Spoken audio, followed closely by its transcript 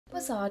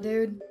What's up,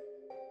 dude?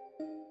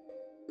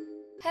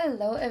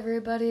 Hello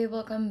everybody,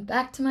 welcome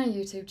back to my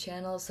YouTube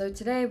channel. So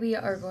today we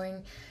are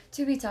going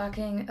to be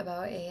talking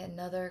about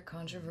another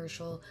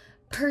controversial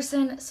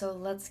person, so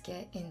let's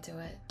get into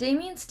it.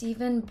 Damien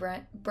Stephen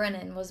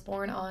Brennan was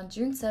born on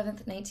June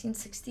 7th,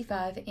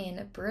 1965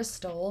 in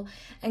Bristol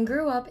and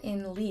grew up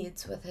in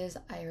Leeds with his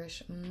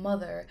Irish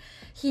mother.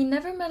 He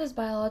never met his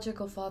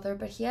biological father,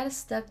 but he had a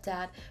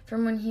stepdad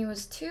from when he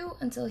was 2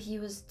 until he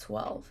was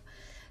 12.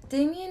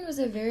 Damien was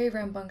a very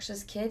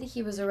rambunctious kid.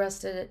 He was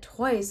arrested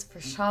twice for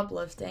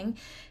shoplifting.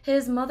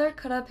 His mother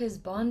cut up his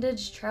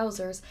bondage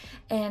trousers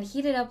and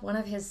heated up one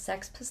of his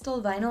Sex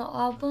Pistol vinyl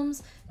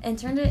albums and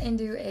turned it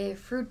into a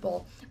fruit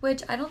bowl,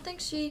 which I don't think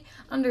she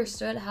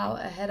understood how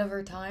ahead of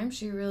her time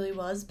she really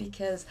was,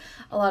 because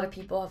a lot of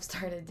people have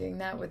started doing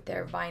that with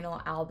their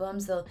vinyl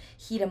albums. They'll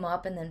heat them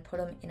up and then put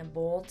them in a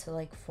bowl to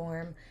like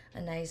form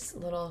a nice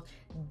little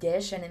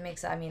dish, and it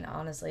makes, I mean,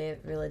 honestly,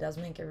 it really does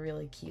make a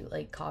really cute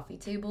like coffee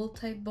table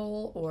type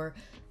bowl, or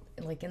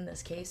like in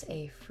this case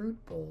a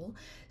fruit bowl.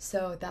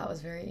 So that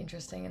was very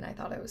interesting and I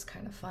thought it was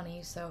kind of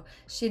funny. So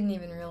she didn't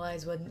even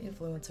realize what an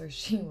influencer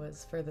she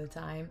was for the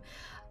time.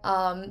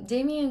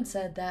 Damien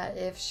said that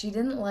if she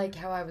didn't like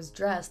how I was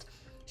dressed,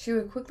 she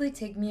would quickly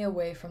take me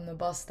away from the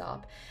bus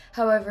stop.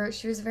 However,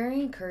 she was very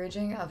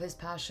encouraging of his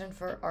passion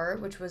for art,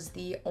 which was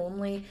the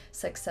only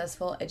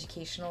successful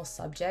educational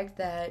subject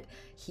that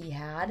he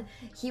had.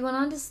 He went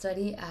on to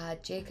study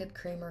at Jacob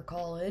Kramer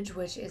College,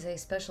 which is a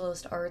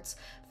specialist arts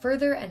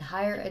further and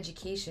higher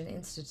education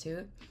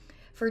institute.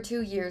 For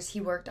 2 years,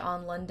 he worked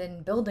on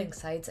London building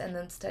sites and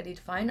then studied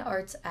fine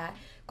arts at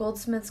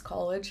Goldsmiths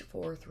College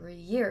for 3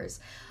 years.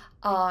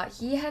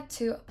 He had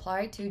to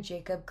apply to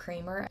Jacob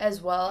Kramer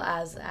as well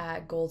as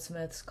at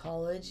Goldsmiths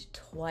College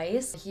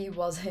twice. He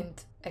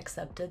wasn't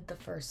accepted the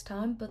first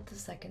time, but the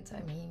second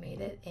time he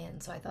made it in.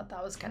 So I thought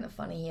that was kind of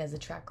funny. He has a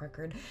track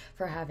record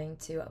for having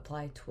to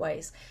apply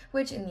twice,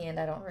 which in the end,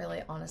 I don't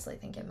really honestly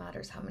think it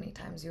matters how many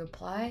times you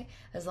apply,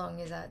 as long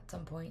as at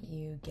some point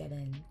you get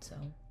in. So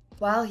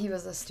while he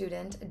was a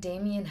student,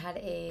 Damien had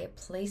a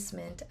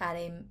placement at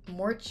a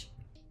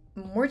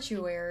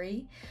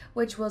mortuary,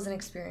 which was an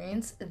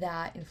experience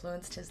that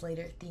influenced his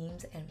later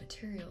themes and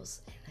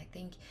materials, and I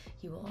think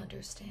you will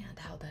understand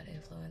how that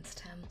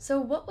influenced him.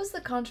 So what was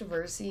the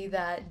controversy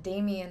that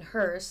Damien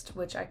Hirst,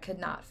 which I could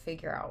not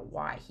figure out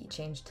why he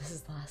changed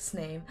his last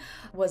name,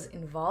 was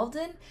involved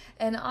in?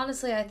 And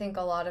honestly, I think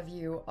a lot of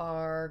you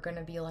are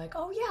gonna be like,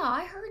 oh yeah,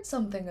 I heard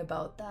something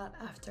about that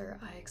after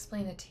I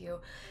explain it to you.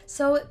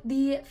 So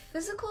the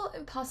physical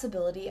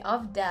impossibility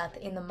of death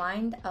in the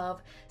mind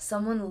of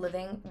someone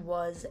living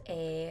was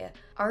a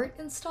art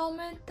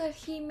installment that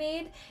he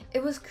made.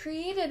 It was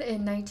created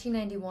in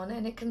 1991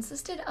 and it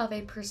consisted of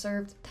a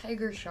preserved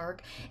tiger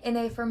shark in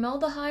a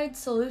formaldehyde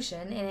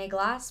solution in a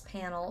glass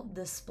panel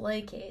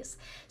display case.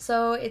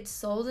 So it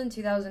sold in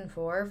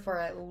 2004 for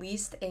at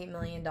least $8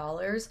 million,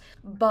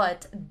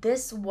 but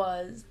this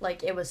was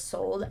like, it was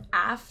sold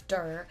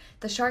after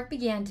the shark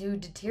began to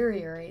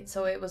deteriorate,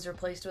 so it was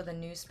replaced with a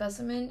new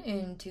specimen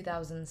in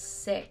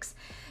 2006.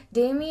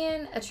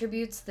 Damien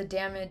attributes the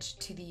damage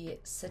to the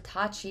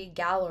Saatchi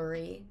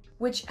Gallery,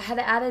 which had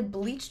added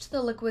bleach to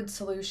the liquid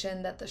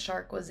solution that the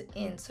shark was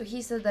in. So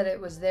he said that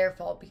it was their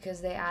fault because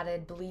they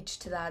added bleach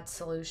to that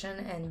solution,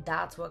 and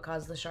that's what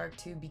caused the shark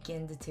to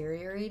begin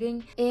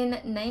deteriorating. In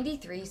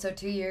 93, so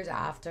 2 years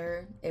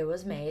after it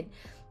was made,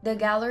 the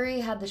gallery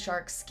had the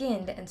shark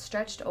skinned and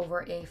stretched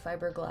over a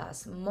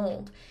fiberglass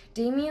mold.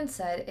 Damien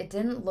said it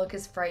didn't look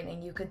as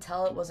frightening. You could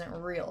tell it wasn't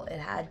real. It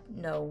had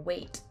no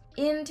weight.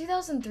 In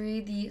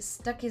 2003, the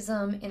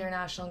Stuckism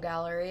International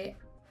Gallery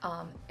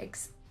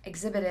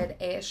exhibited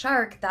a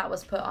shark that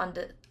was put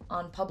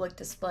on public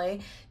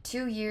display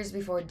 2 years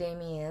before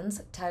Damien's,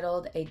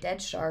 titled "A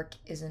Dead Shark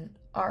Isn't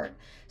Art."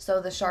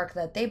 So the shark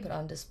that they put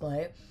on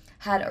display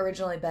had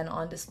originally been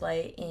on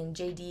display in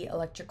JD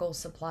Electrical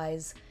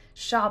Supply's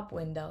shop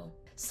window.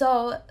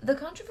 So the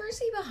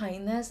controversy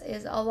behind this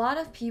is a lot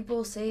of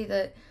people say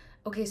that,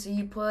 okay, so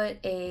you put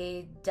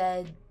a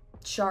dead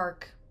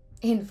shark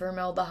in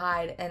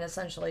formaldehyde and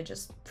essentially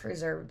just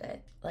preserved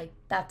it. Like,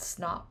 that's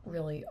not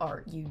really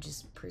art. You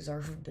just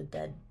preserved a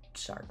dead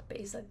shark,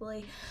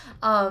 basically.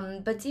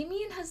 But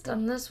Damien has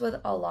done this with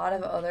a lot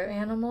of other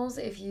animals.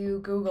 If you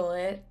Google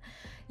it,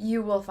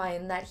 you will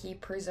find that he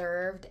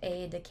preserved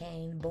a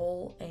decaying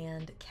bull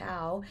and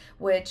cow,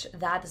 which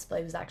that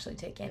display was actually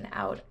taken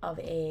out of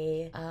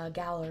a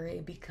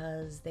gallery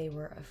because they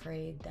were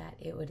afraid that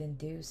it would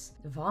induce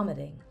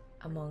vomiting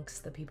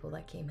amongst the people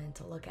that came in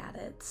to look at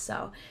it.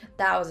 So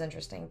that was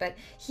interesting. But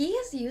he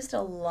has used a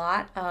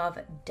lot of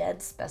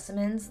dead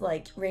specimens,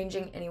 like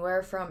ranging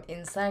anywhere from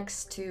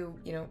insects to,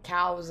 you know,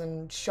 cows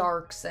and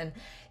sharks, and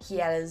he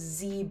had a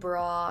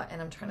zebra,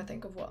 and I'm trying to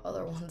think of what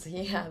other ones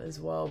he had as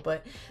well.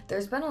 But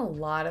there's been a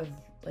lot of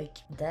like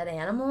dead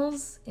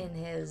animals in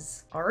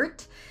his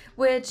art,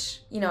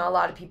 which, you know, a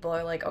lot of people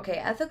are like, okay,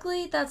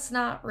 ethically that's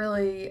not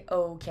really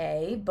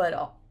okay,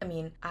 but I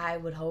mean, I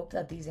would hope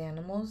that these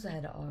animals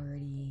had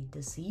already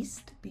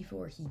deceased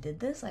before he did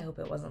this. I hope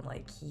it wasn't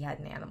like he had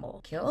an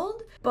animal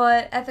killed.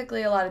 But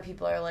ethically, a lot of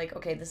people are like,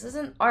 okay, this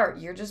isn't art.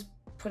 You're just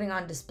putting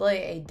on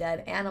display a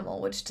dead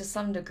animal, which to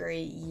some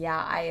degree,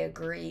 yeah, I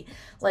agree.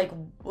 Like,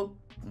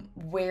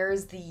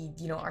 where's the,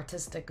 you know,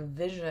 artistic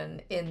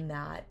vision in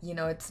that? You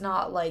know, it's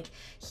not like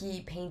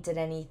he painted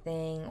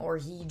anything or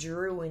he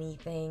drew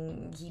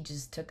anything. He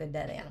just took a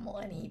dead animal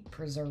and he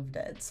preserved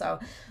it. So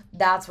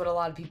that's what a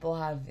lot of people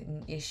have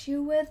an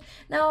issue with.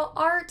 Now,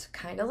 art,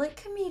 kind of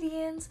like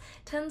comedians,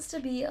 tends to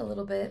be a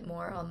little bit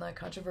more on the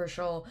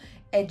controversial,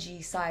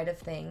 edgy side of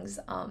things.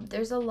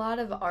 There's a lot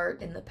of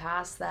art in the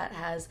past that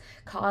has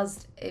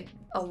caused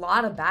a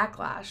lot of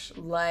backlash.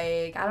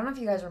 Like, I don't know if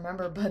you guys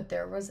remember, but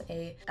there was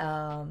a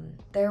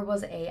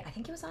I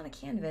think it was on a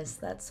canvas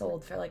that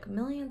sold for like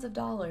millions of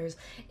dollars.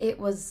 It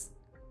was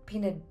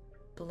painted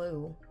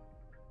blue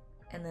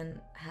and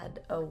then had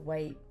a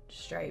white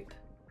stripe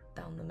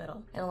down the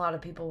middle. And a lot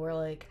of people were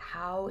like,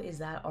 how is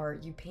that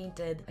art? You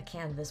painted a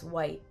canvas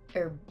white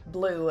or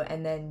blue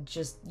and then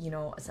just, you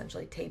know,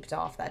 essentially taped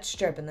off that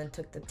strip and then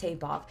took the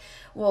tape off.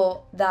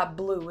 Well, that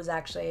blue was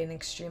actually an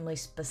extremely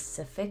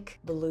specific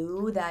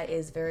blue that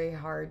is very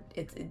hard.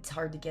 It's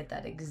hard to get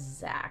that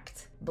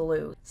exact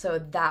blue. So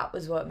that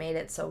was what made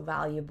it so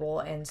valuable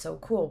and so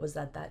cool, was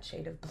that that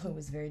shade of blue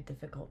was very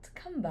difficult to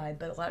come by.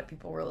 But a lot of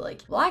people were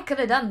like, well, I could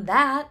have done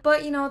that.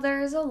 But, you know, there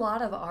is a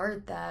lot of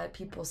art that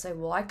people say,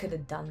 well, I could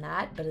have done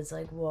that. But it's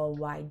like, well,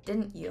 why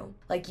didn't you?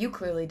 Like, you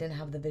clearly didn't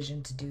have the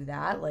vision to do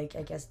that. Like,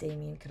 I guess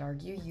Damien could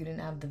argue you didn't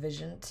have the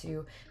vision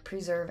to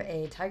preserve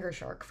a tiger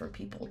shark for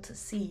people to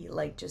see,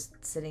 like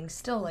just sitting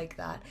still like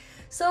that.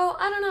 So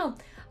I don't know.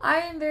 I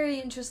am very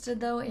interested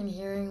though in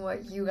hearing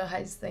what you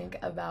guys think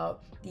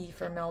about the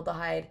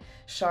formaldehyde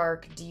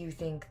shark. Do you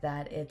think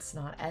that it's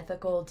not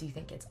ethical? Do you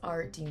think it's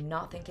art? Do you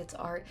not think it's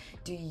art?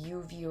 Do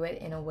you view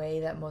it in a way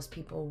that most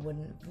people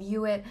wouldn't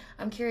view it?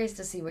 I'm curious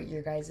to see what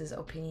your guys'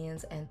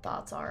 opinions and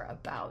thoughts are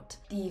about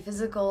the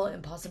physical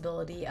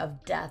impossibility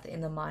of death in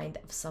the mind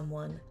of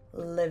someone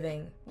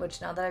living,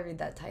 which now that I read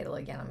that title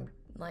again, I'm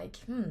like,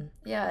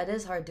 yeah, it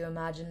is hard to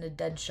imagine a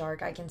dead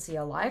shark. I can see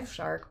a live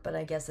shark, but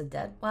I guess a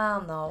dead,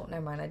 well, no,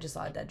 never mind. I just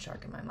saw a dead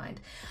shark in my mind.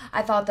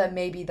 I thought that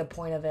maybe the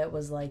point of it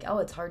was like, oh,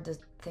 it's hard to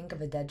think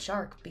of a dead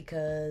shark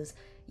because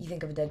you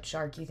think of a dead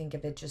shark, you think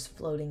of it just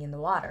floating in the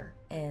water.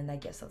 And I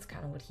guess that's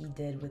kind of what he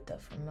did with the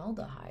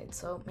formaldehyde.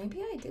 So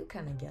maybe I do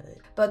kind of get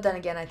it. But then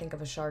again, I think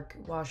of a shark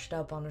washed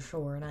up on a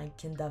shore and I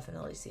can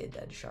definitely see a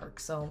dead shark.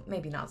 So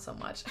maybe not so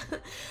much.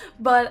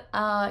 But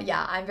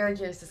yeah, I'm very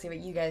curious to see what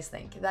you guys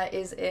think. That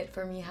is it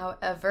for me.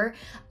 However,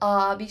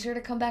 be sure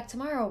to come back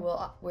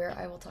tomorrow where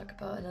I will talk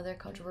about another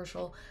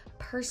controversial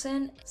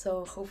person.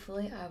 So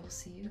hopefully I will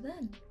see you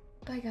then.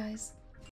 Bye guys.